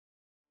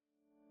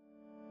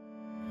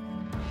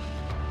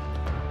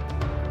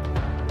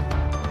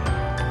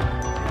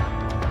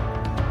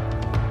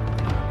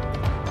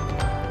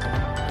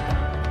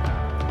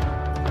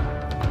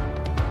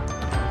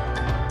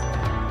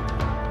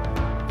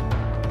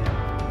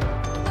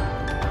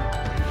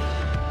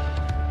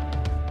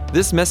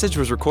This message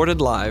was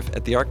recorded live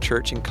at the Ark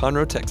Church in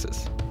Conroe,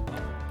 Texas.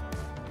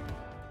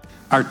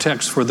 Our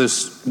text for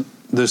this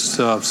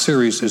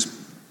series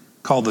is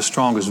called The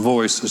Strongest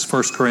Voice. It's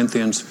 1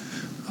 Corinthians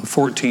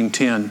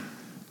 14:10.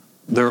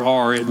 There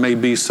are, it may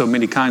be, so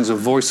many kinds of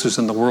voices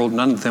in the world,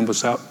 none of them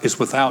is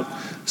without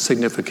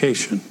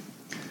signification.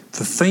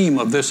 The theme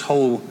of this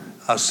whole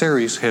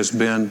series has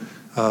been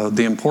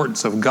the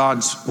importance of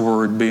God's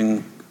Word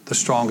being the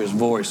strongest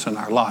voice in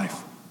our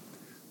life.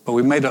 But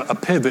we made a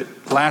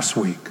pivot last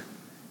week,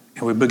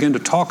 and we began to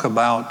talk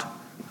about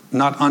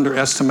not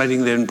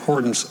underestimating the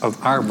importance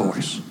of our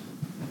voice,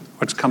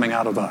 what's coming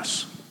out of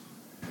us.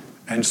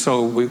 And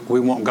so we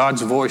want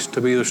God's voice to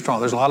be the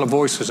strong. There's a lot of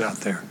voices out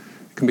there.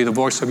 It can be the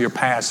voice of your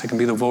past. It can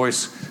be the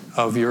voice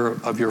of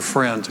your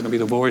friends. It can be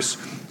the voice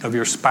of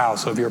your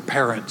spouse, of your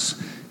parents.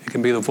 It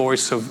can be the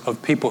voice of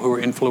people who are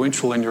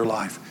influential in your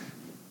life.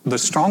 The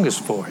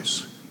strongest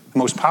voice, the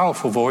most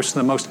powerful voice,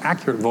 and the most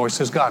accurate voice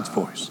is God's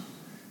voice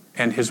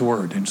and His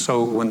Word. And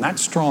so when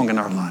that's strong in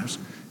our lives,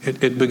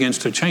 it begins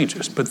to change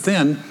us. But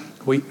then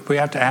we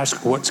have to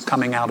ask what's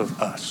coming out of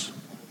us.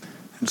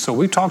 And so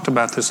we talked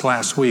about this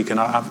last week, and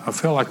I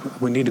feel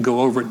like we need to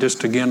go over it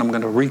just again. I'm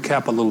going to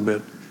recap a little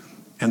bit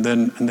and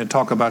then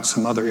talk about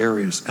some other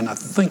areas. And I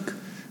think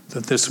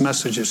that this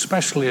message,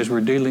 especially as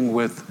we're dealing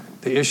with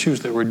the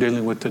issues that we're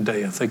dealing with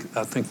today, I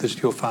think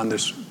this, you'll find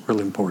this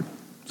really important.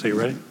 So you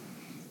ready?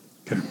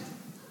 Okay.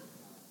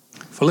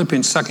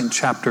 Philippians 2nd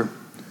chapter,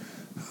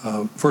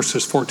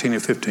 verses 14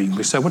 and 15.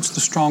 We said, what's the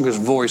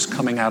strongest voice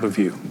coming out of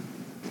you?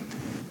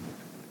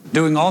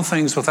 Doing all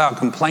things without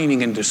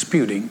complaining and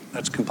disputing,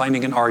 that's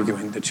complaining and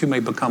arguing, that you may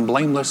become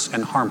blameless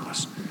and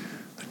harmless,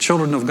 the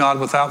children of God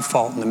without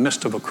fault in the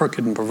midst of a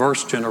crooked and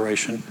perverse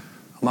generation,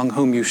 among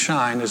whom you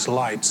shine as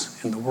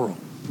lights in the world.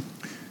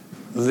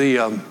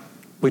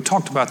 We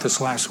talked about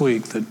this last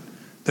week,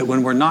 that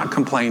when we're not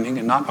complaining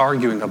and not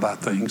arguing about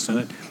things,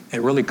 and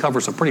it really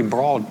covers a pretty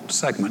broad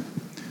segment,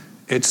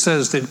 it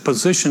says that it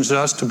positions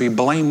us to be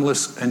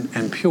blameless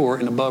and pure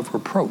and above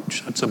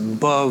reproach. That's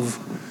above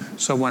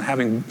someone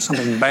having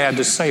something bad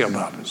to say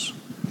about us.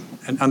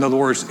 And in other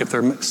words, if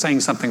they're saying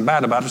something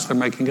bad about us, they're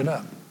making it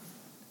up.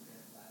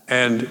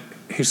 And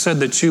he said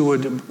that you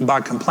would, by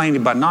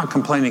not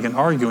complaining and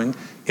arguing,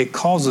 it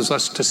causes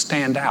us to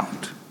stand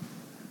out.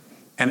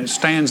 And it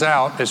stands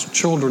out as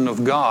children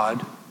of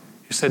God.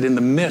 He said in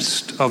the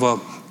midst of a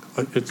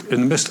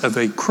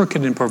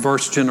crooked and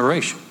perverse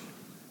generation,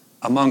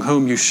 among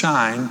whom you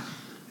shine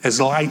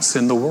as lights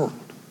in the world.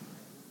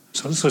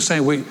 So this is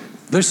saying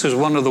this is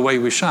one of the ways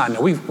we shine.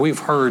 Now we've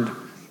heard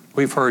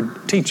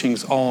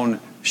teachings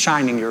on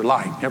shining your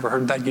light. You ever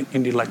heard that? You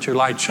need to let your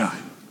light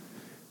shine.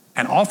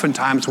 And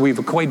oftentimes we've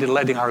equated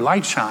letting our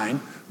light shine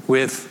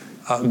with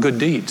good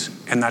deeds,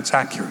 and that's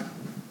accurate,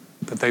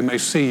 that they may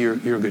see your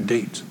good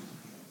deeds.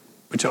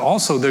 But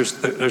also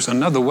there's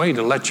another way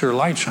to let your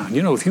light shine.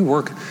 You know, if you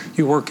work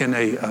in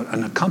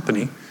a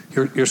company,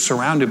 you're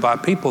surrounded by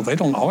people. They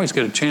don't always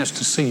get a chance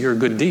to see your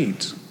good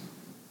deeds.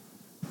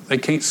 They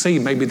can't see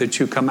maybe that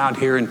you come out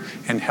here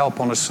and help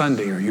on a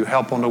Sunday, or you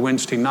help on a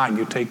Wednesday night and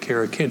you take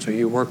care of kids, or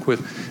you work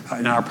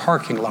in our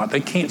parking lot.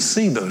 They can't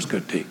see those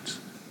good deeds.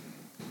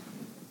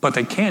 But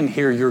they can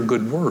hear your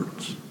good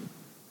words.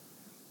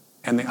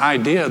 And the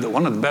idea that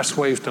one of the best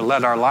ways to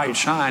let our light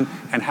shine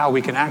and how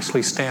we can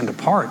actually stand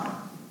apart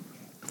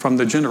from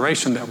the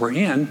generation that we're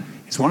in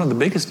is one of the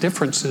biggest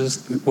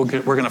differences we're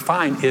going to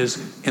find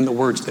is in the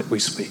words that we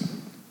speak.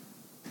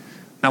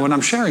 Now, when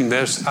I'm sharing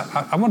this,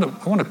 I want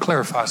to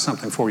clarify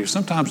something for you.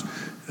 Sometimes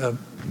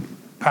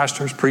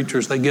pastors,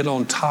 preachers, they get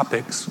on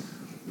topics,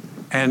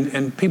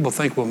 and people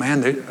think, well,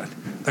 man,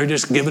 they're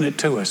just giving it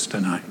to us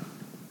tonight.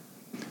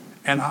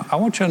 And I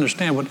want you to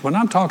understand, when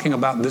I'm talking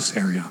about this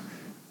area,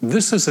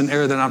 this is an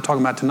area that I'm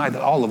talking about tonight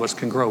that all of us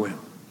can grow in.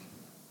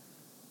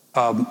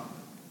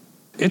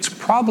 It's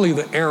probably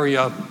the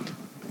area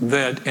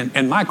that,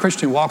 in my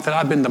Christian walk, that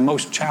I've been the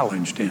most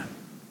challenged in.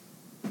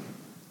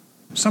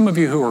 Some of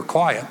you who are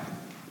quiet,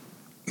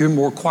 you're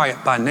more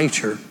quiet by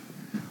nature.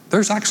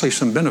 There's actually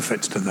some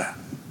benefits to that.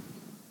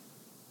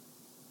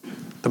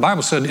 The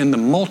Bible said, in the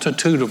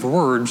multitude of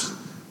words,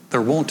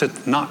 there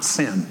wanteth not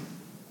sin.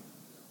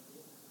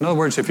 In other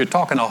words, if you're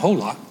talking a whole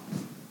lot,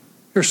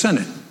 you're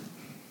sinning.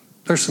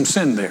 There's some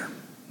sin there.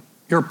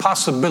 Your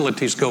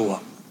possibilities go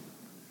up.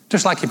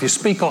 Just like if you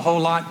speak a whole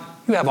lot,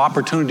 you have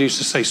opportunities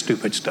to say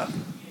stupid stuff.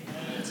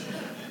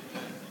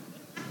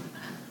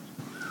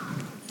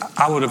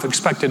 I would have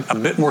expected a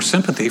bit more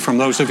sympathy from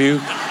those of you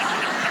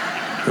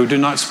who do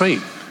not speak.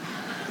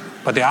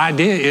 But the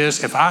idea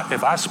is, if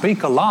I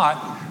speak a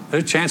lot,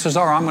 the chances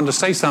are I'm going to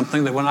say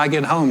something that when I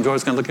get home,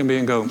 Joy's going to look at me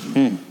and go,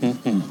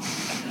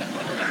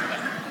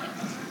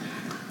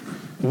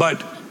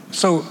 But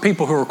so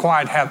people who are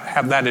quiet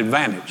have that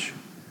advantage.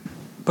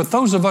 But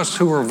those of us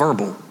who are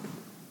verbal,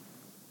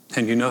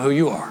 and you know who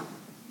you are.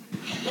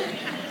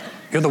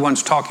 You're the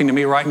ones talking to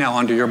me right now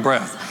under your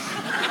breath.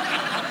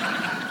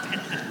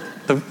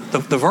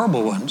 The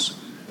verbal ones,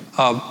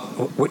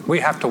 we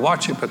have to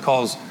watch it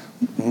because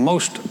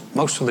most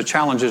of the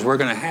challenges we're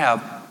going to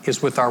have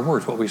is with our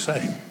words, what we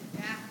say.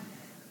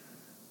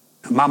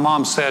 My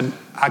mom said,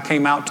 I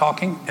came out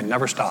talking and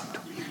never stopped.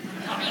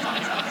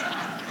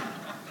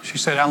 She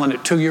said, Alan,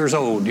 at 2 years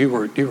old, you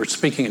were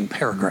speaking in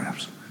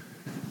paragraphs.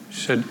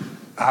 She said,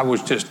 I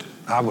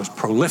was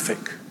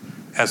prolific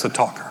as a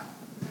talker.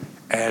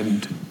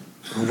 And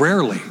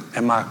rarely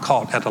am I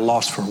caught at a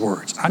loss for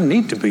words. I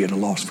need to be at a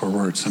loss for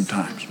words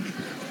sometimes.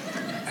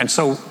 And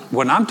so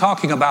when I'm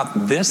talking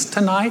about this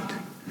tonight,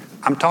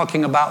 I'm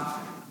talking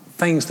about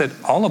things that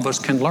all of us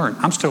can learn.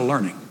 I'm still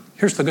learning.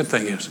 Here's the good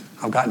thing is,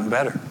 I've gotten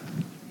better.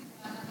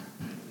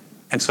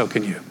 And so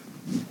can you.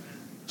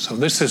 So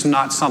this is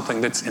not something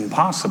that's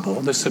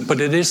impossible,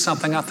 but it is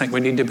something I think we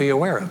need to be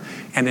aware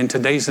of. And in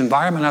today's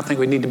environment, I think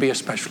we need to be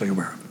especially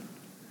aware of it.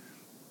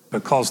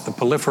 Because the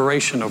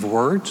proliferation of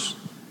words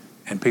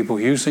and people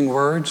using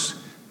words,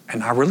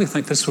 and I really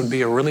think this would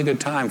be a really good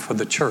time for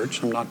the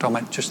church, I'm not talking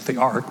about just the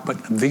Ark,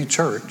 but the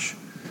church,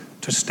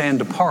 to stand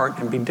apart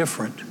and be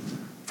different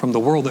from the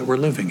world that we're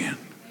living in.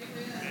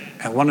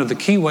 And one of the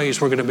key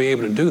ways we're going to be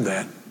able to do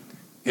that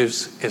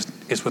is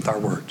with our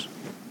words.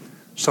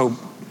 So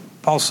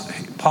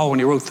Paul, when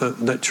he wrote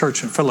the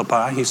church in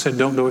Philippi, he said,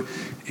 don't do it.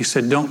 He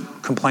said,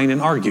 don't complain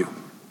and argue.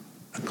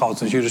 It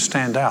causes you to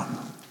stand out.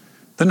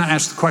 Then I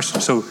asked the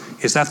question, so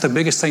is that the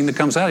biggest thing that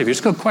comes out of you? It's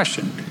a good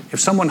question. If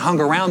someone hung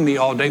around me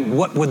all day,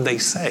 what would they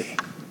say?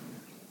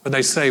 Would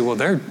they say, well,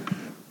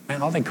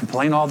 they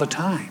complain all the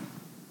time.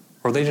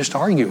 Or they just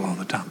argue all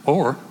the time.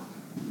 Or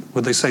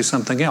would they say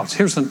something else?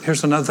 Here's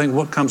another thing.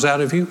 What comes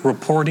out of you?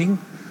 Reporting,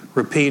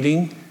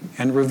 repeating,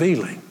 and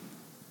revealing.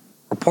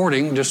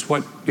 Reporting just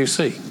what you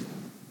see.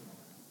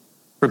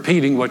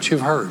 Repeating what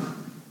you've heard.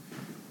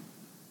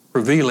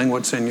 Revealing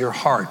what's in your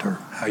heart or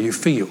how you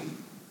feel.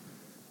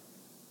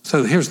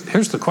 So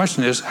here's the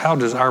question is, how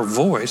does our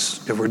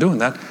voice, if we're doing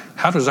that,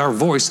 how does our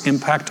voice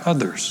impact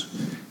others?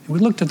 And we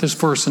looked at this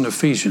verse in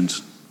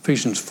Ephesians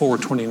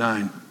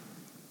 4:29.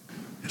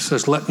 It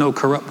says, let no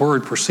corrupt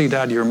word proceed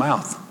out of your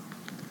mouth,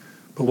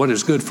 but what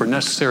is good for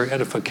necessary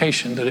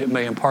edification, that it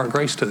may impart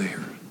grace to the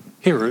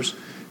hearers.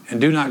 And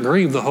do not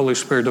grieve the Holy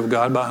Spirit of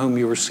God, by whom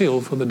you were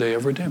sealed for the day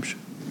of redemption.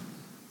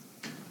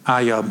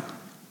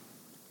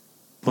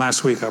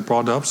 Last week I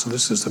brought up, so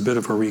this is a bit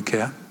of a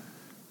recap,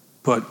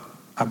 but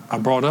I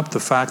brought up the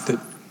fact that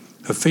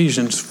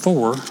Ephesians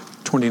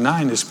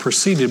 4:29 is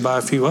preceded by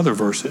a few other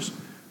verses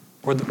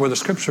where the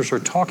scriptures are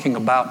talking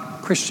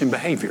about Christian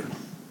behavior.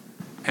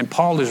 And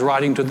Paul is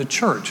writing to the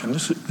church, and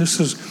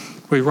this is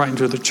where he's writing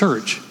to the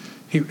church.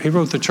 He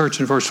wrote the church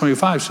in verse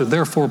 25, so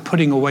therefore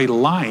putting away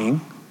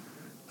lying,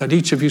 let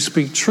each of you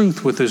speak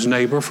truth with his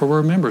neighbor, for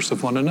we're members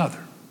of one another.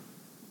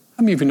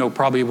 How many of you know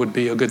probably it would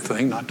be a good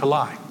thing not to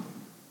lie?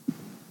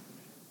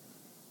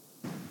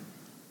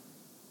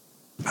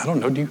 I don't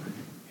know, do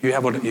you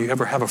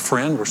ever have a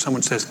friend where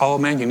someone says, oh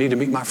man, you need to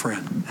meet my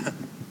friend?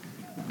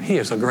 He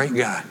is a great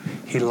guy.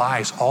 He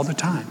lies all the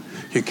time.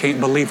 You can't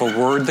believe a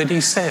word that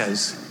he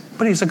says,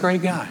 but he's a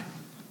great guy.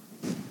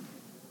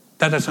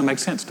 That doesn't make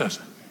sense, does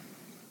it?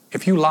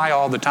 If you lie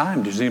all the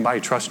time, does anybody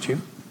trust you?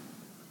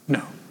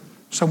 No.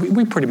 So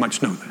we pretty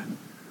much know that.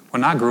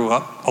 When I grew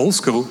up, old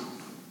school,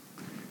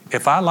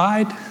 if I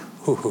lied,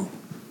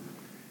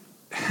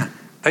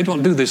 they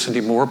don't do this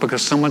anymore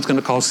because someone's going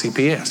to call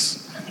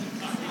CPS.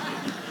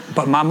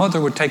 But my mother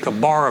would take a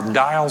bar of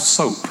Dial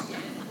soap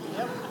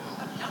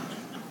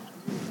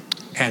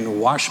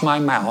and wash my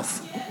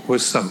mouth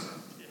with soap.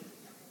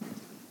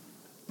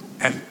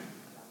 And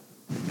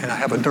I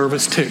have a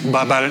nervous tick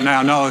about it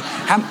now. No,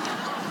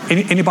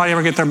 anybody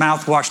ever get their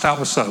mouth washed out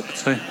with soap?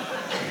 See?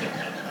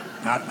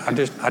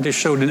 I just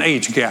showed an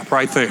age gap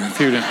right there. If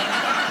you didn't.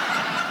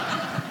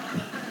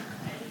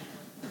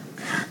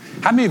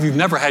 How many of you have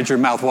never had your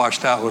mouth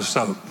washed out with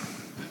soap?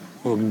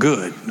 Well,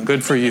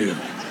 good for you.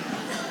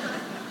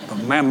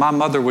 But man, my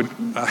mother would,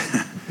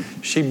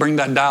 she'd bring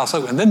that Dial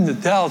soap, and then the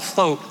Dial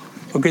soap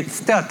would get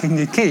stuck in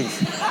your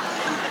teeth.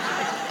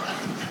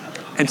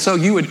 And so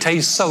you would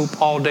taste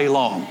soap all day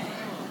long.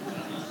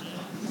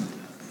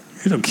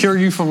 It'll cure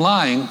you from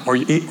lying, or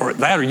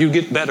you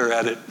get better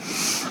at it.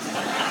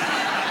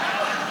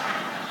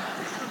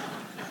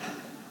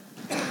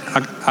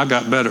 I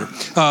got better.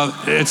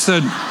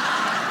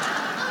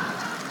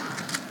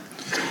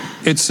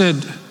 It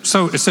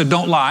said,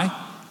 don't lie.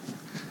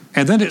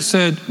 And then it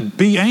said,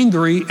 be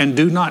angry and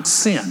do not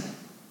sin.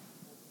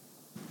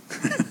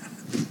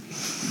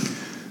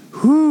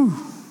 Whew.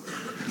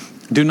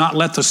 Do not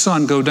let the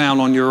sun go down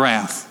on your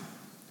wrath.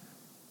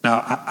 Now,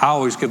 I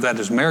always give that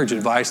as marriage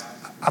advice.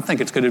 I think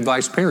it's good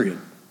advice, period.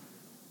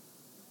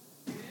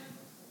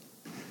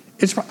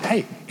 It's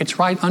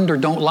right under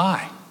don't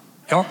lie.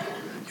 Y'all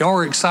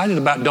are excited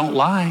about don't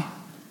lie.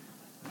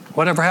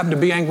 Whatever happened to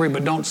be angry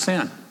but don't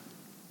sin?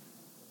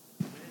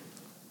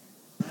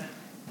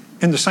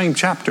 In the same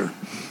chapter,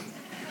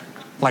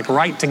 like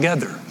right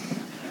together.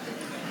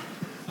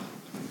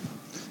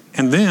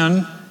 And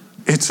then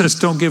it says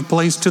don't give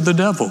place to the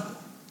devil.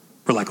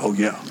 We're like, oh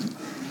yeah.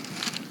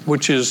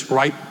 Which is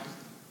right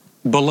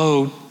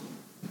below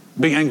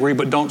be angry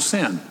but don't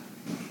sin.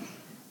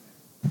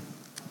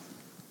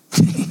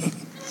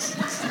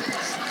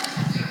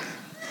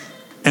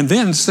 And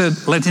then said,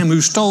 let him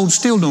who stole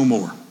steal no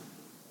more.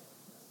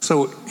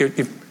 So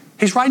if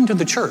he's writing to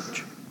the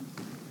church.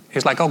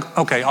 He's like,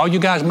 okay, all you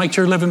guys make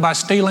your living by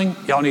stealing,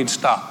 y'all need to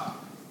stop.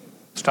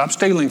 Stop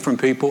stealing from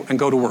people and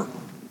go to work.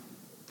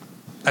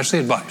 That's the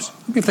advice.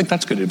 How do you think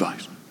that's good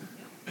advice?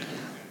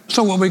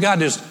 So what we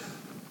got is,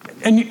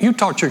 and you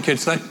taught your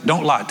kids that,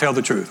 don't lie, tell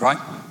the truth, right?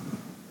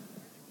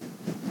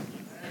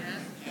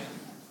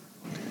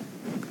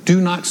 Do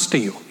not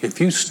steal.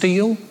 If you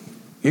steal,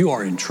 you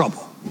are in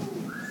trouble.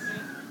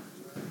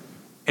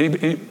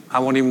 I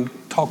won't even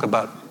talk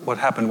about what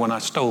happened when I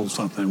stole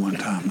something one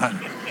time.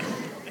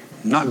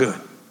 Not good.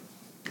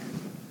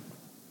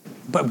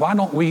 But why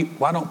don't we,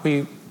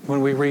 when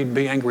we read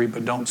be angry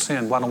but don't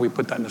sin, why don't we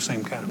put that in the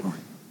same category?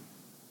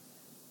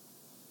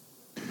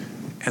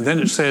 And then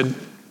it said,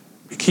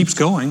 it keeps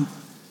going.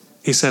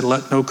 He said,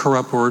 let no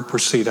corrupt word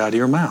proceed out of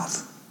your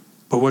mouth,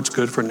 but what's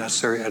good for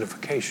necessary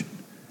edification,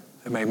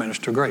 that may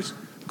minister grace.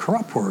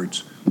 Corrupt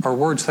words are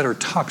words that are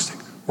toxic,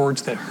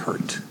 words that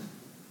hurt.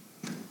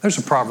 There's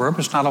a proverb,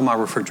 it's not on my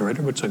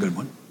refrigerator, but it's a good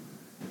one.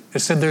 It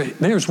said,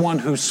 there's one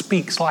who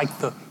speaks like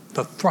the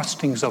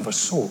thrustings of a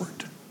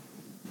sword,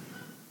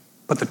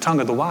 but the tongue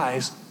of the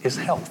wise is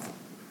health.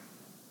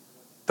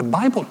 The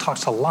Bible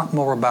talks a lot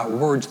more about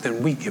words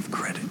than we give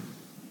credit.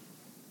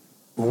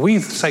 We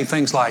say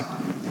things like,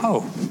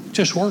 oh,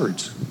 just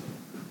words.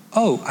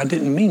 Oh, I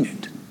didn't mean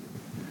it.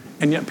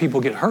 And yet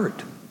people get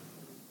hurt.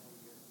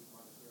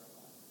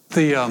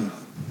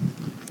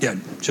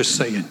 Just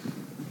saying.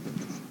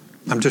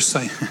 I'm just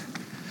saying.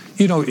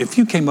 You know, if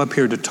you came up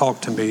here to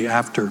talk to me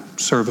after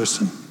service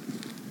and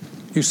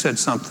you said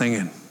something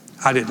and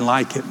I didn't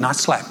like it and I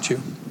slapped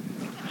you,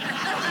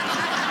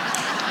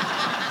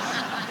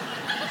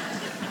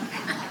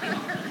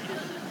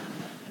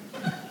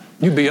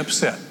 you'd be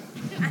upset.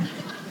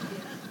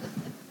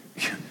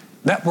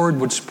 That word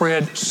would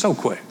spread so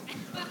quick.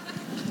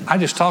 I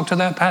just talked to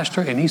that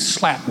pastor and he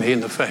slapped me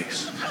in the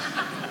face.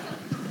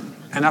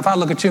 And if I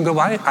look at you and go,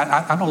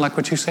 I don't like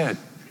what you said.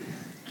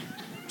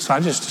 So I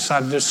just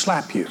decided to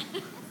slap you.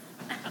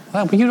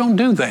 Well, but you don't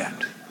do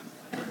that.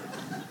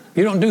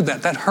 You don't do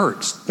that. That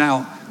hurts.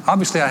 Now,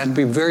 obviously I had to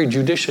be very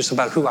judicious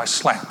about who I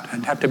slapped.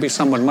 It'd have to be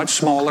someone much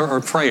smaller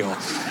or frail.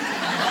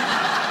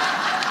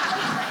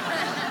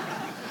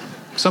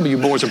 Some of you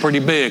boys are pretty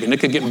big and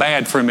it could get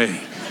bad for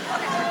me.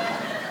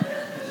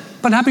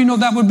 But how do you know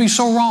that would be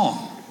so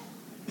wrong?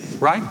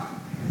 Right?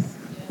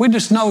 We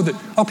just know that,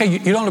 okay,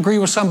 you don't agree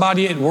with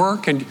somebody at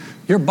work and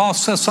your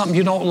boss says something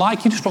you don't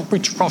like, you just don't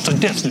reach across the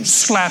desk and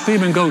slap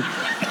him and go,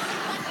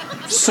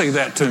 say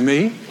that to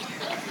me.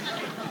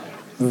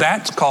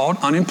 That's called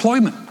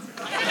unemployment.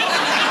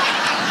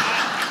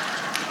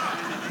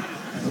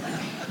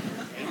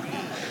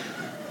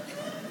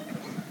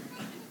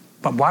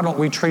 But why don't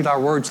we treat our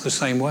words the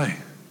same way?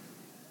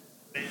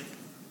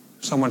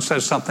 Someone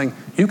says something,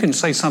 you can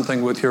say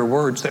something with your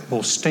words that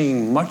will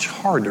sting much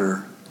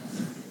harder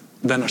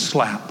than a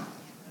slap.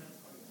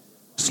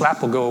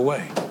 Slap will go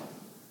away.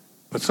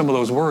 But some of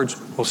those words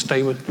will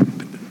stay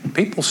with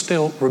people.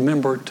 Still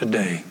remember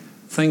today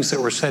things that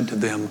were said to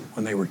them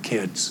when they were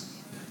kids.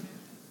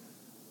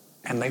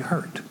 And they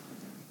hurt.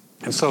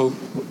 And so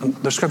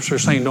the scripture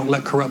is saying don't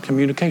let corrupt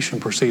communication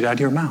proceed out of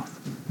your mouth,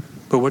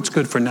 but what's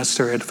good for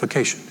necessary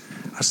edification.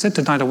 I said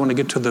tonight I want to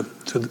get to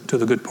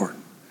the good part.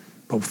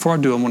 But before I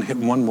do, I want to hit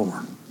one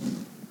more.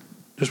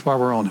 Just while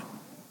we're on it.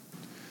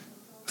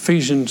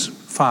 Ephesians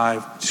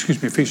 4,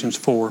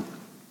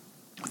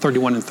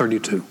 31 and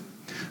 32.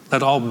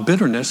 Let all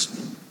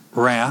bitterness,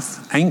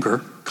 wrath,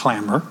 anger,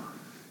 clamor,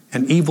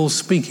 and evil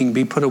speaking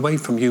be put away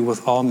from you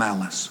with all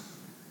malice.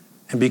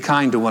 And be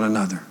kind to one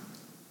another,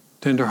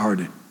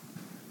 tenderhearted,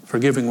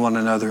 forgiving one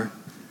another,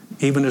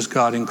 even as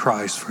God in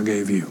Christ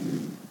forgave you.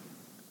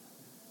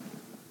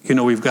 You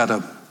know, we've got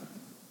a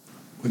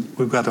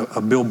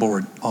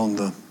billboard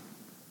on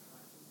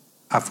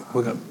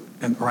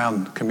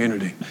around the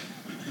community.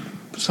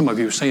 Some of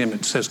you have seen them.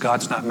 It says,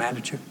 God's not mad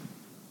at you.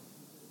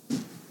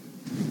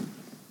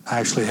 I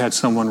actually had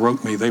someone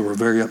wrote me, they were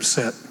very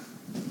upset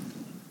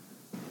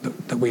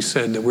that we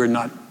said that we're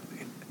not,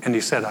 and he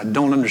said, I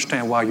don't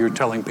understand why you're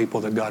telling people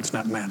that God's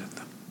not mad at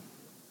them.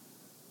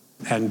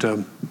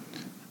 And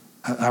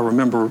I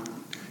remember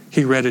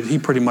he read it, he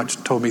pretty much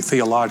told me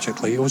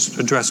theologically, it was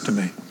addressed to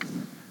me,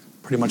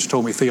 pretty much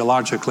told me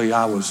theologically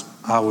I was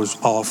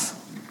off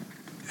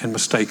and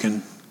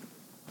mistaken.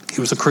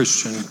 He was a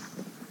Christian.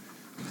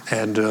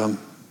 And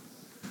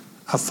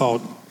I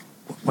thought,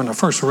 when I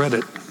first read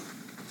it,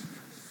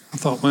 I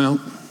thought, well,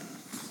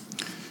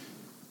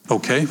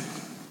 okay,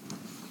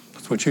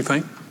 that's what you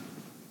think.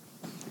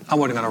 I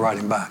wasn't going to write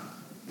him back.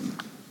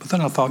 But then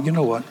I thought, you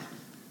know what?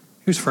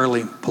 He was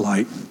fairly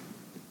polite,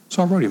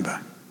 so I wrote him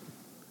back.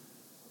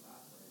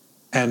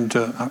 And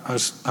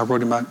I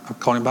wrote him back, I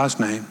called him by his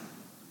name.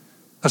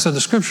 I said,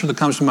 the scripture that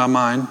comes to my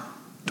mind,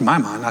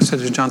 I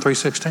said, is John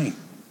 3:16.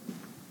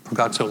 For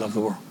God so loved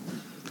the world.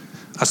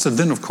 I said,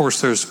 then of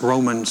course there's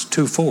Romans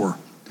 2:4.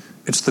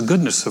 It's the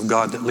goodness of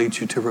God that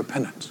leads you to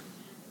repentance.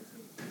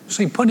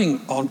 See, putting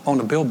on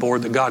a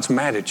billboard that God's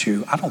mad at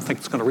you, I don't think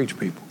it's going to reach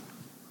people.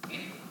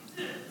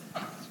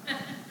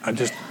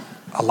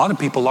 A lot of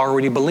people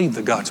already believe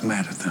that God's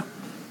mad at them.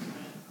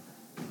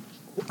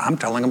 I'm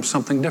telling them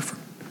something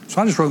different.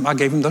 So I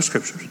gave him those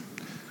scriptures.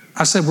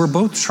 I said, we're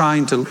both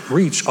trying to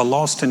reach a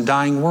lost and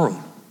dying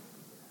world.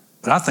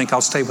 But I think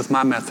I'll stay with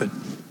my method.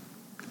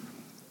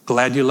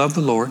 Glad you love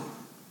the Lord.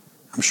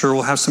 I'm sure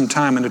we'll have some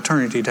time in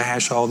eternity to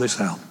hash all this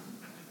out.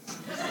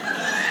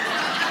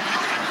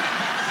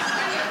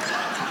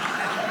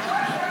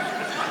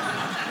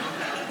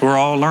 We're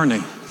all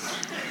learning.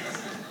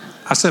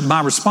 I said,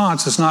 my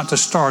response is not to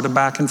start a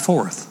back and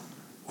forth.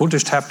 We'll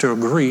just have to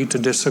agree to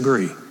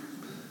disagree.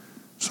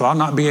 So I'll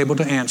not be able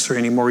to answer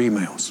any more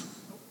emails.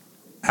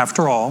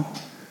 After all,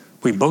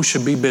 we both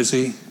should be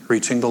busy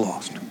reaching the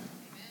lost.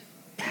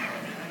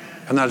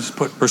 And I just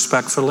put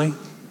respectfully,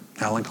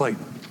 Alan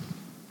Clayton.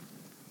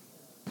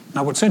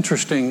 Now what's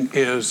interesting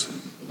is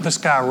this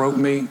guy wrote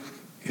me.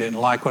 He didn't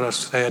like what I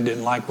said,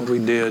 didn't like what we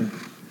did.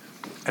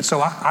 And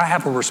so I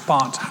have a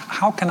response.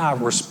 How can I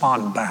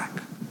respond back?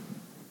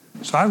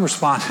 So I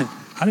responded,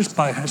 I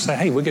say,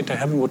 hey, we get to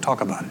heaven, we'll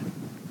talk about it.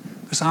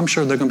 Because I'm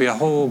sure there's going to be a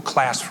whole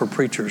class for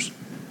preachers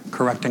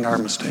correcting our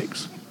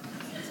mistakes.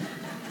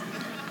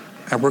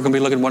 And we're going to be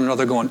looking at one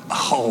another going,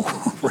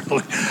 oh,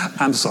 really?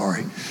 I'm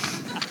sorry.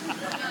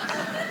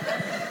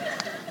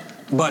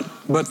 But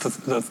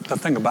the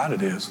thing about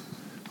it is,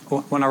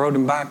 when I wrote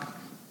him back,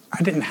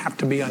 I didn't have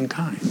to be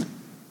unkind.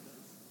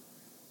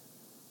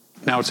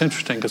 Now, it's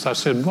interesting because I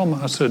said,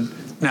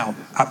 now,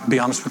 I'll be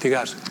honest with you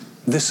guys,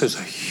 this is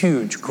a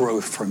huge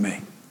growth for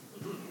me.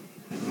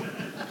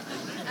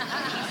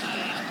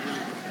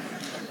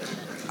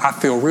 I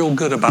feel real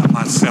good about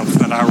myself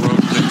that I wrote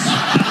this.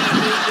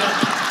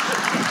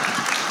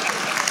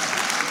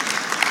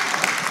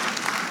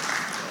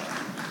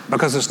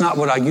 Because it's not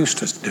what I used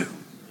to do.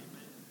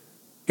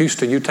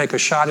 You take a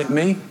shot at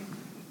me,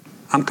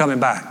 I'm coming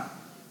back.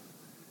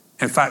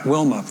 In fact,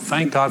 Wilma,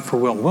 thank God for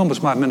Wilma.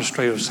 Wilma's my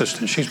administrative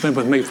assistant. She's been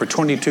with me for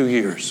 22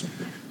 years.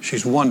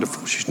 She's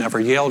wonderful. She's never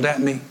yelled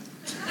at me.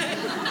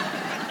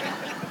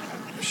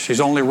 She's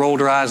only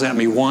rolled her eyes at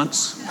me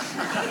once.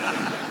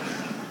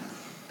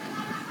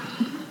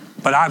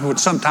 But I would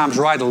sometimes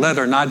write a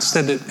letter and I'd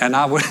send it and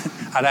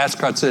I'd ask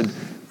her, I'd said,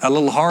 a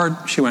little hard?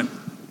 She went.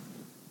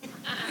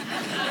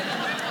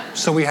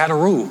 So we had a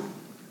rule.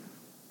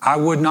 I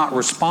would not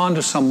respond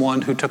to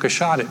someone who took a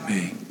shot at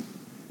me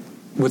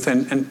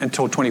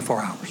until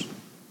 24 hours.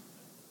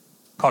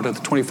 Called it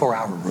the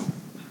 24-hour rule.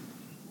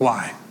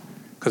 Why?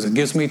 Because it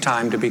gives me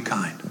time to be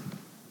kind.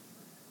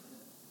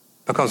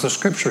 Because the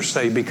scriptures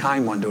say, be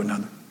kind one to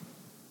another.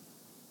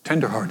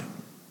 Tenderhearted.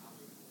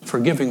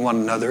 Forgiving one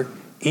another,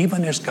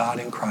 even as God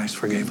in Christ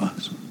forgave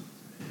us.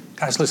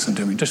 Guys, listen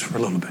to me just for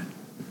a little bit.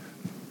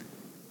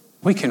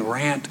 We can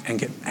rant and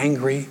get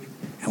angry,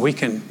 and we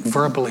can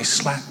verbally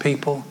slap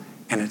people,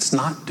 and it's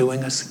not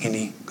doing us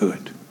any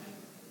good.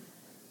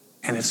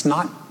 And it's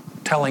not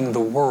telling the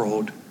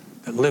world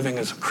that living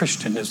as a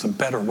Christian is the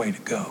better way to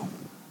go.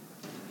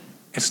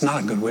 It's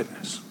not a good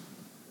witness.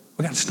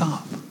 We got to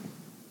stop.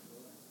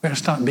 We got to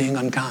stop being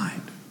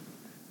unkind.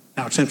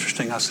 Now, it's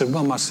interesting. I said,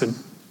 Wilma, let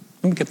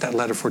me get that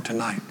letter for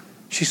tonight.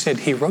 She said,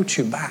 he wrote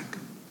you back.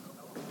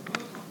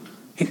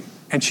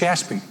 And she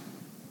asked me,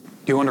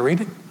 do you want to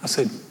read it? I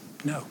said,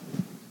 no.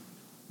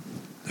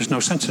 There's no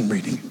sense in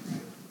reading it.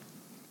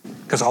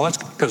 Because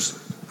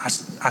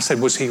I said,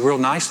 was he real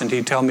nice? And did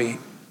he tell me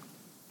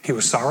he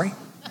was sorry?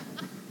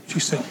 She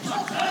said,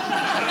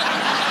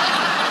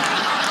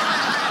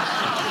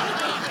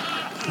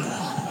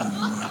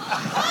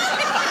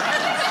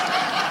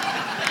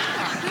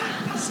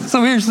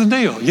 so here's the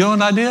deal. You know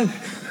what I did?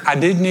 I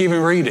didn't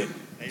even read it.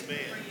 Amen.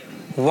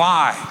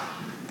 Why?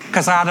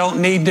 Because I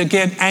don't need to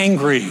get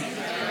angry.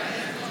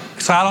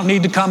 So I don't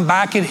need to come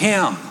back at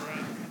him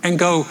and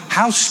go,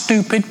 how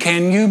stupid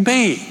can you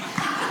be?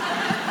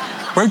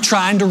 We're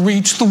trying to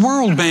reach the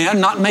world,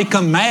 man, not make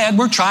them mad.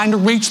 We're trying to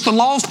reach the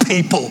lost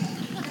people.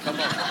 Come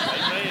on.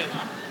 Amen.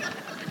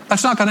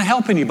 That's not going to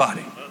help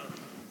anybody.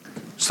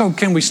 So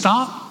can we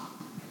stop?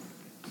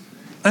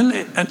 And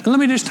let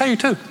me just tell you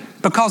too,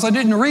 because I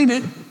didn't read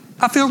it,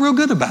 I feel real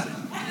good about it.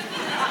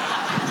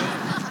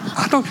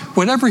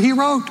 Whatever he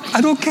wrote,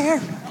 I don't care.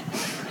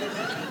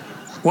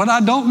 What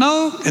I don't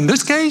know, in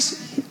this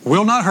case,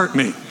 will not hurt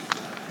me.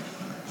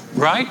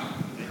 Right?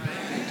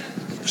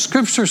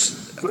 Scriptures.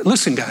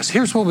 Listen, guys,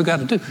 here's what we got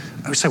to do.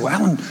 I say, well,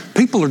 Alan,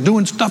 people are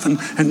doing stuff and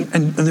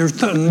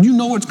you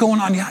know what's going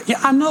on. Yeah,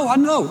 I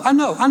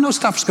know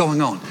stuff's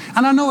going on.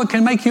 And I know it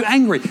can make you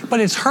angry, but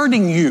it's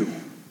hurting you.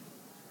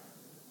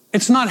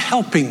 It's not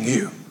helping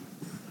you.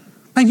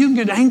 Man, you can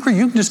get angry,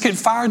 you can just get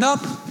fired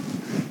up.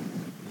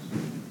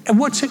 And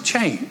what's it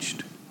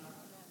changed?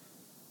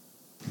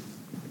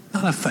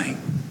 Not a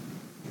thing.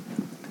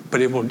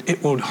 But it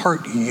will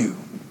hurt you.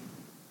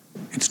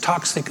 It's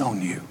toxic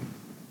on you.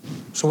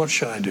 So what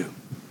should I do?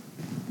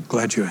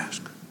 Glad you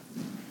asked.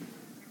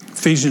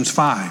 Ephesians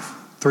 5,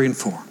 3 and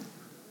 4.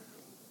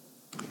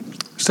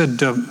 Said,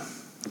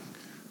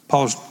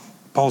 Paul's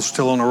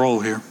still on a roll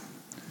here.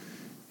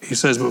 He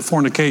says, but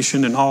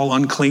fornication and all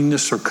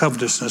uncleanness or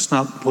covetousness,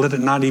 let it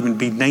not even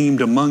be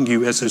named among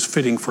you as is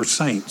fitting for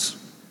saints.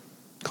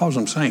 Calls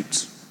them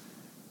saints.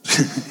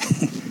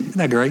 Isn't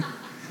that great?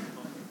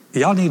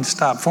 Y'all need to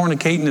stop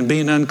fornicating and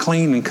being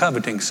unclean and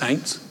coveting,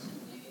 saints.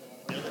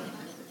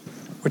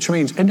 Which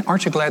means,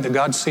 aren't you glad that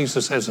God sees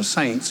us as the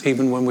saints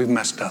even when we've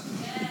messed up?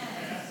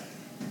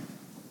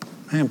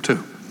 I am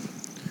too.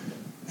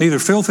 Neither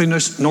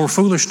filthiness, nor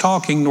foolish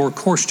talking, nor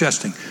coarse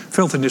jesting.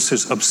 Filthiness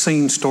is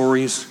obscene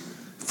stories,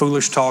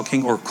 foolish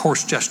talking, or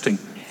coarse jesting,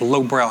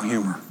 lowbrow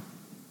humor,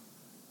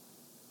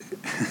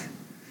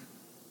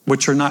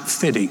 which are not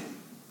fitting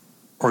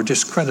or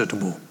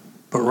discreditable,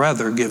 but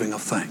rather giving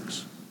of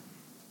thanks.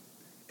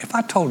 If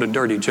I told a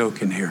dirty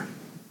joke in here,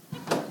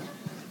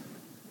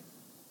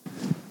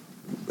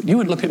 you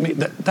would look at me,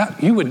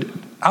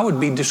 I would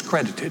be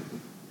discredited.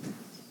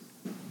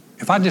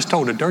 If I just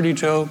told a dirty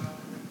joke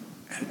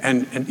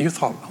and you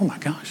thought, oh my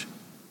gosh,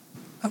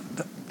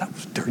 that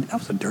was dirty. That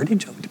was a dirty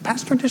joke. Did the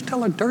pastor just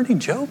tell a dirty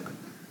joke?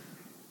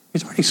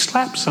 He's already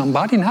slapped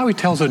somebody, now he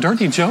tells a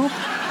dirty joke.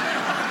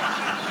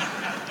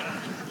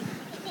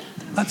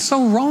 That's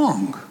so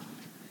wrong.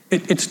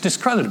 It's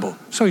discreditable.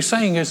 So he's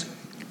saying is,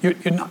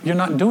 you're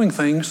not doing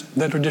things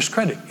that are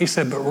discredit. He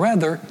said, but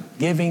rather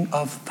giving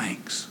of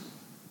thanks.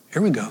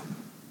 Here we go.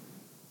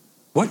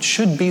 What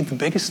should be the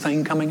biggest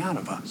thing coming out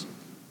of us?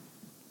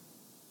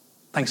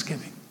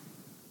 Thanksgiving.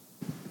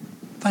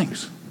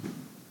 Thanks.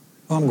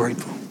 Well, I'm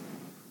grateful.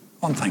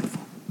 Well, I'm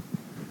thankful.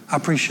 I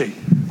appreciate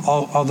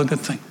all the good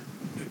things.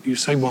 You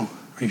say, well,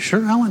 are you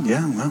sure, Alan?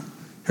 Yeah, well,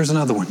 here's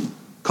another one.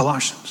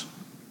 Colossians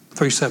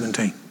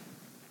 3:17.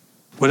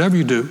 Whatever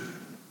you do,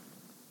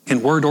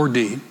 in word or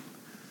deed,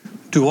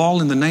 do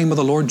all in the name of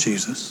the Lord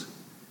Jesus,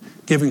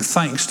 giving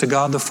thanks to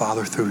God the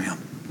Father through him.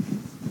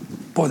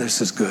 Boy,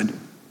 this is good.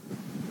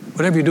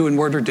 Whatever you do in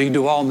word or deed,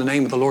 do all in the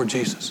name of the Lord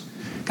Jesus.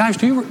 Guys,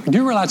 do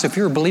you realize if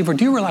you're a believer,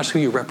 do you realize who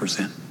you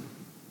represent?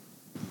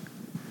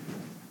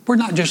 We're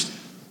not just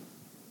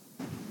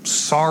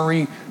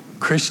sorry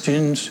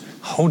Christians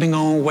holding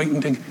on,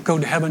 waiting to go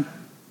to heaven.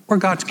 We're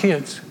God's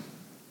kids.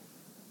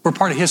 We're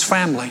part of his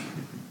family.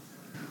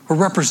 We're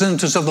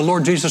representatives of the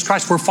Lord Jesus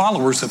Christ. We're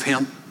followers of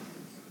him.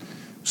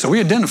 So we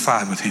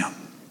identify with him.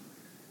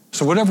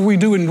 So whatever we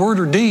do in word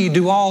or deed,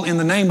 do all in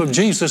the name of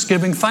Jesus,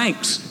 giving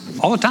thanks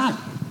all the time.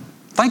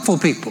 Thankful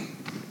people.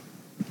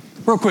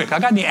 Real quick, I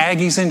got any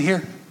Aggies in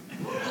here?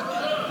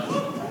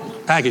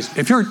 Aggies.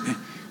 If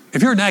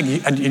you're an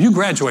Aggie and you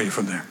graduated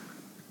from there,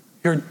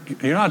 you're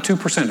not a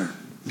 2%er.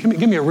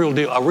 Give me a real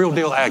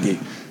deal Aggie.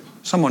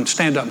 Someone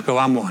stand up and go,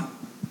 I'm one.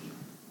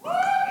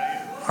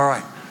 All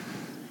right.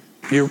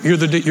 You're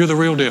the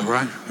real deal,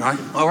 right?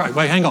 All right.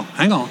 Wait, hang on.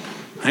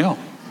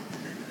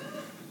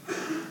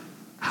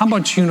 How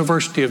much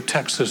University of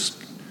Texas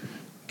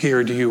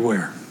gear do you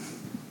wear?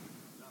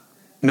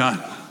 None.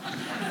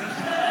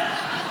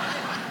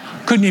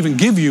 Couldn't even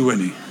give you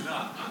any.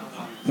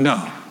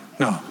 No.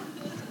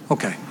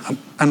 Okay,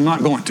 I'm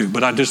not going to,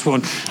 but I just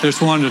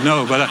wanted to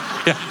know. But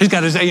yeah, he's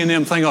got his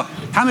A&M thing on.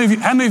 How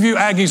many of you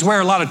Aggies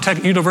wear a lot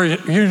of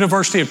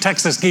University of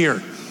Texas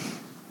gear?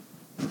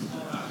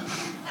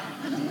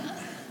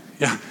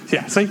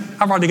 Yeah. See,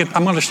 I'm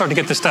going to start to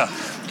get this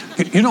stuff.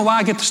 You know why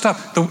I get the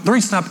stuff? The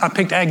reason I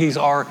picked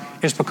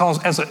Aggies is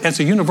because as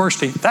a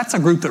university, that's a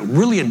group that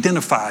really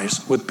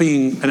identifies with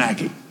being an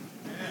Aggie.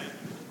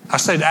 I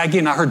said Aggie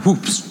and I heard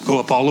whoops go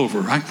up all over,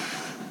 right?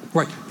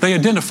 Right. They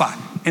identify.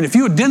 And if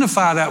you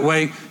identify that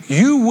way,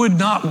 you would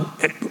not,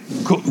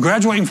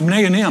 graduating from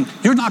A&M,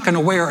 you're not going to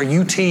wear a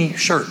UT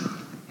shirt.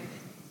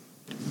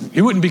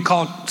 You wouldn't be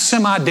called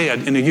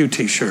semi-dead in a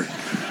UT shirt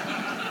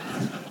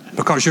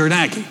because you're an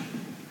Aggie.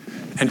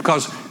 And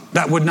because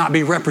that would not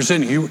be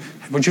representing you.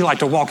 Would you like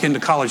to walk into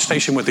College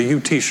Station with a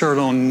UT shirt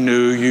on?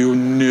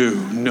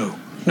 No.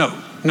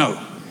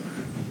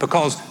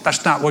 Because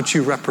that's not what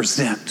you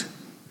represent.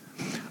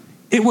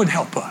 It would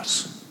help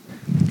us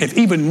if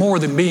even more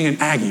than being an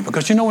Aggie,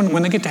 because you know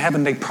when they get to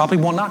heaven, they probably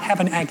will not have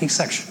an Aggie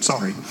section.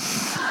 Sorry.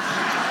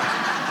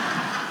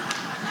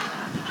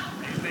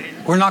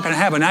 We're not going to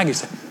have an Aggie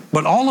section.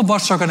 But all of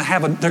us are going to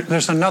have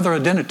there's another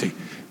identity.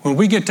 When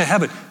we get to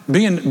heaven,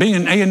 being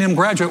an A&M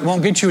graduate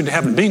won't get you into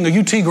heaven. Being a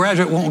UT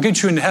graduate won't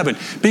get you into heaven.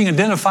 Being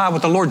identified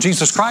with the Lord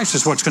Jesus Christ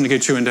is what's going to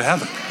get you into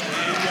heaven.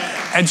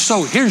 And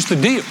so here's the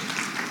deal.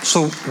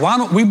 So why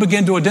don't we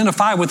begin to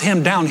identify with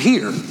him down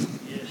here?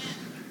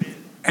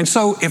 And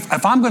so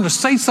if I'm going to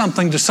say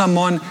something to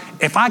someone,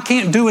 if I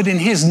can't do it in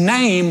his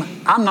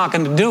name, I'm not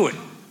going to do it.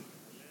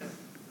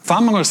 If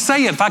I'm going to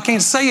say it, if I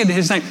can't say it in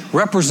his name,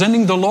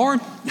 representing the Lord,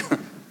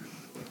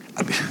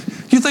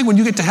 you think when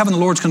you get to heaven, the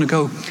Lord's going to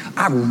go,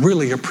 I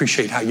really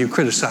appreciate how you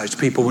criticized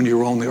people when you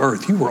were on the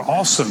earth. You were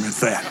awesome at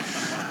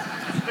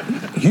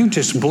that. You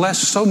just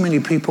blessed so many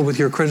people with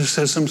your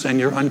criticisms and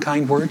your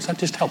unkind words. That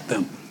just helped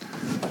them.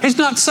 He's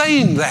not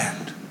saying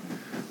that,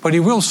 but he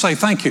will say,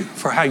 thank you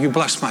for how you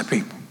blessed my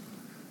people.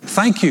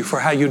 Thank you for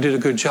how you did a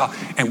good job.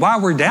 And while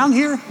we're down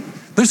here,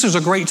 This is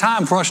a great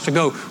time for us to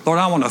go, Lord,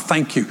 I want to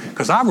thank you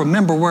because I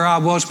remember where I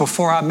was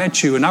before I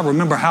met you, and I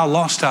remember how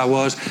lost I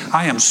was.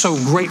 I am so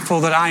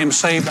grateful that I am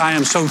saved. I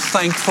am so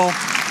thankful.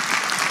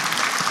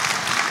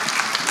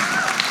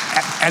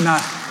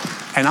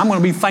 And I'm going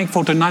to be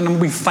thankful tonight. I'm going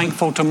to be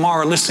thankful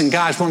tomorrow. Listen,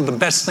 guys, one of the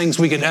best things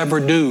we could ever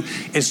do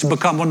is to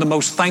become one of the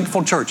most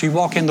thankful church. You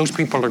walk in, those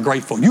people are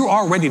grateful. You're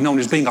already known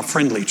as being a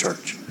friendly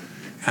church,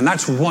 and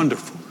that's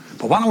wonderful.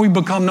 But why don't we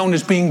become known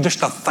as being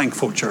just a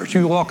thankful church?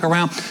 You walk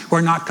around,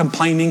 we're not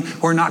complaining,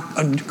 we're not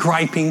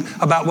griping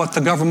about what the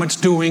government's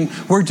doing.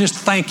 We're just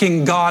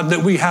thanking God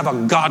that we have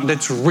a God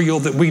that's real,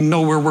 that we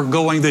know where we're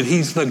going, that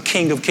He's the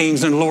King of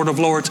Kings and Lord of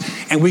Lords,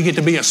 and we get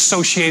to be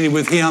associated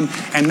with Him,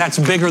 and that's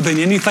bigger than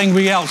anything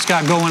we else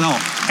got going on.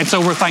 And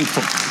so we're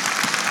thankful.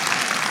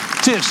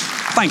 Just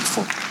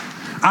thankful.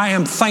 I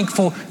am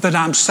thankful that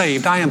I'm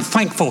saved. I am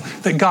thankful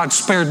that God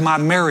spared my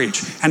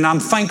marriage. And I'm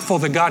thankful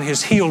that God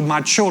has healed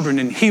my children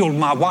and healed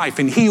my wife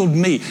and healed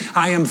me.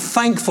 I am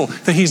thankful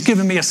that He's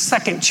given me a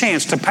second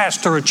chance to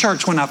pastor a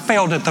church when I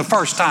failed it the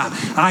first time.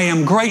 I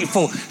am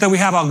grateful that we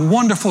have a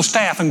wonderful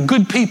staff and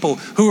good people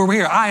who are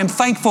here. I am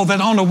thankful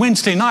that on a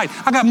Wednesday night,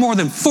 I got more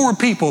than 4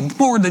 people,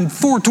 more than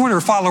 4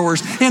 Twitter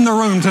followers in the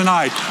room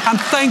tonight. I'm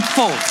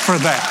thankful for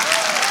that.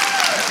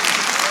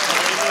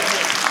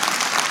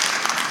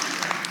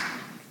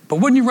 But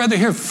wouldn't you rather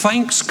hear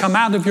thanks come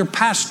out of your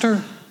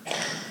pastor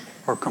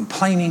or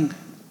complaining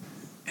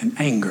and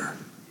anger?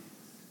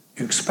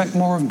 You expect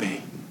more of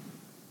me.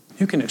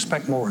 You can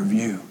expect more of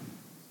you.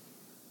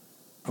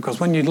 Because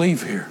when you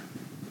leave here,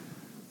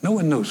 no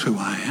one knows who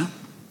I am,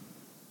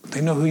 but they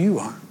know who you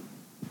are.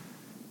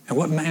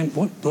 And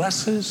what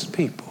blesses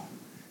people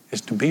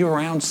is to be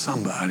around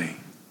somebody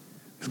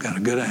who's got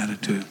a good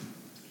attitude.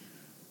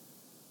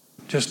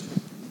 Just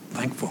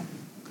thankful.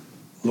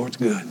 The Lord's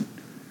good.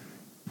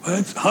 Well,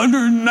 it's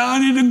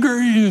 190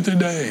 degrees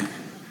today.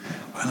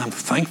 Well, I'm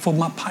thankful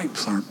my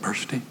pipes aren't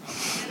bursting.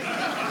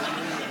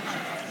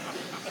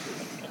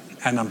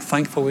 And I'm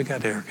thankful we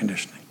got air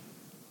conditioning.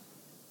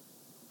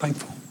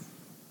 Thankful.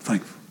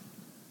 Thankful.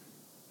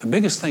 The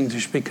biggest things that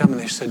should be coming,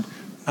 they said,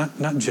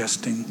 not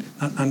jesting,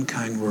 not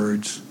unkind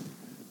words,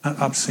 not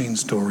obscene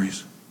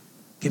stories.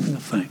 Giving the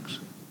thanks.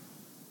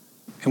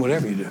 And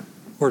whatever you do,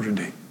 word or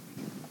deed,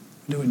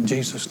 do it in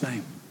Jesus'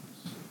 name.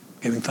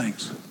 Giving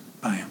thanks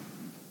by Him.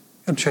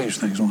 It'll change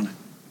things, won't it?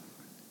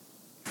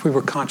 If we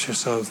were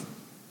conscious of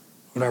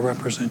what I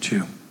represent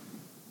you,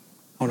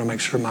 I want to make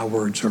sure my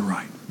words are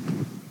right.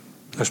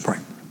 Let's pray.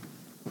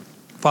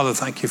 Father,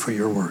 thank you for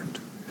your word.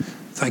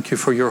 Thank you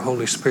for your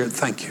Holy Spirit.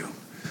 Thank you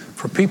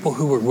for people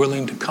who are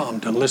willing to come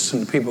to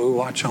listen, to people who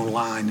watch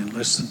online and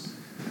listen.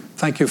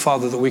 Thank you,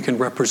 Father, that we can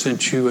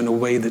represent you in a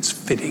way that's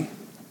fitting,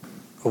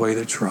 a way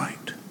that's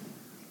right,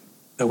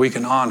 that we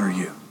can honor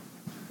you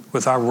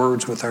with our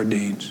words, with our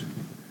deeds.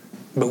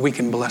 But we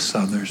can bless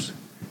others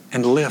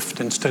and lift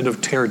instead of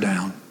tear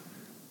down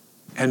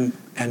and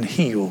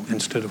heal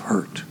instead of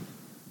hurt.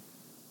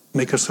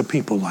 Make us a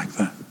people like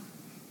that.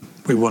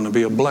 We want to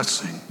be a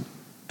blessing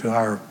to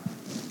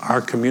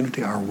our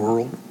community, our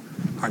world,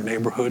 our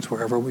neighborhoods,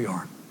 wherever we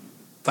are.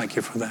 Thank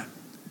you for that.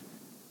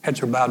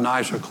 Heads are bowed and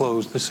eyes are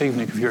closed. This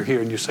evening, if you're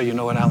here and you say, you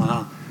know what, Alan,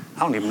 I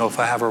don't even know if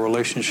I have a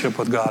relationship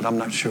with God. I'm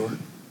not sure,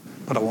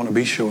 but I want to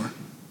be sure.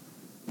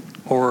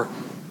 Or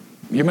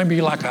you may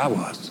be like I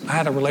was. I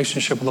had a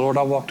relationship with the Lord.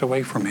 I walked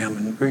away from Him.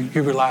 And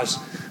you realize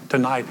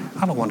tonight,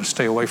 I don't want to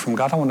stay away from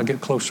God. I want to get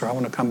closer. I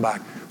want to come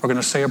back. We're going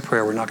to say a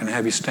prayer. We're not going to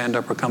have you stand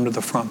up or come to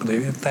the front. But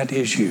if that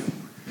is you,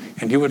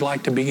 and you would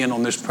like to be in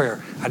on this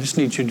prayer, I just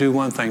need you to do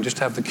one thing. Just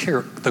have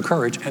the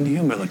courage and the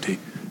humility.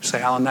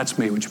 Say, Alan, that's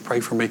me. Would you pray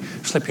for me?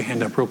 Slip your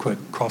hand up real quick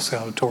across the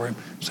auditorium.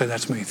 Say,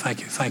 that's me.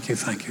 Thank you, thank you,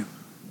 thank you.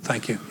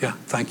 Thank you. Yeah,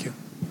 thank you.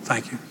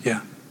 Thank you.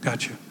 Yeah,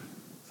 got you.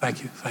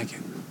 Thank you, thank you.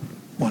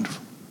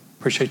 Wonderful.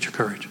 Appreciate your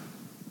courage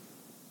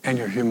and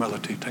your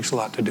humility. It takes a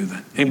lot to do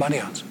that. Anybody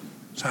else?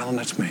 Say, Alan,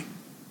 that's me.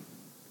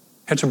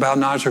 Heads are bowed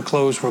and eyes are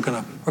closed. We're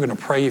gonna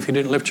pray. If you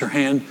didn't lift your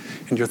hand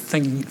and you're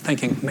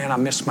thinking, man, I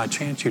missed my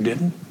chance, you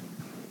didn't.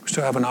 We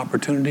still have an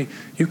opportunity.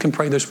 You can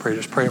pray this prayer.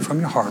 Just pray it from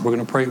your heart. We're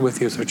going to pray it with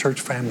you as a church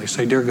family.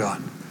 Say, dear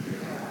God,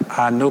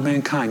 I know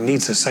mankind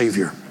needs a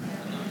Savior.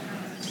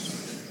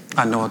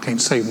 I know I can't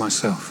save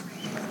myself.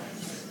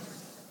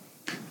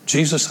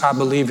 Jesus, I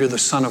believe you're the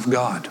Son of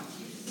God.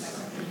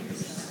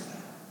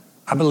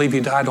 I believe you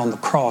died on the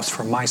cross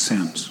for my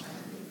sins.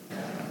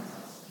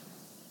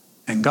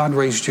 And God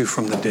raised you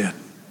from the dead.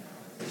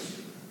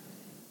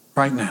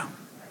 Right now,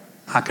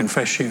 I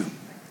confess you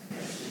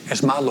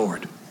as my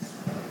Lord,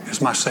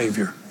 as my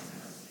Savior,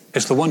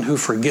 as the one who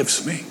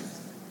forgives me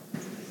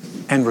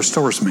and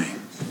restores me.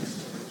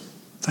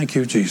 Thank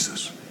you,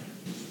 Jesus.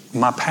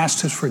 My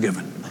past is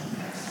forgiven.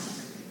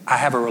 I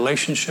have a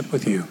relationship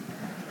with you.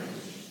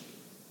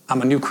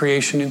 I'm a new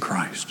creation in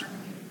Christ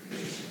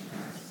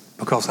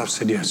because I've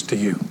said yes to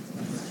you.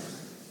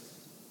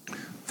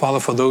 Father,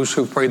 for those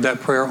who've prayed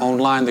that prayer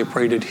online, they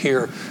prayed it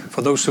here.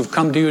 For those who've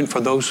come to you and for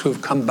those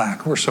who've come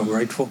back, we're so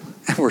grateful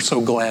and we're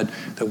so glad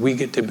that we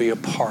get to be a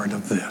part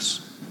of this.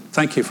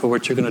 Thank you for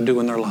what you're going to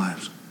do in their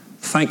lives.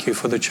 Thank you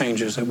for the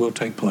changes that will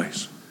take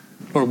place.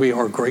 Lord, we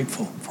are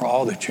grateful for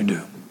all that you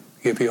do.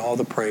 Give you all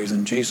the praise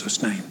in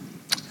Jesus' name.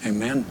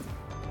 Amen.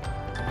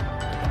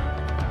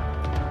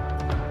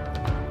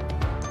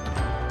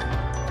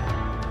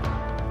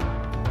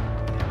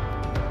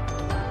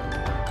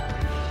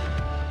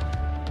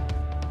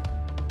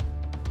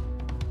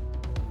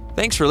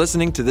 Thanks for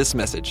listening to this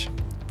message.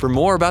 For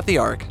more about the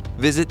Ark,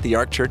 visit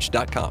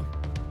thearkchurch.com.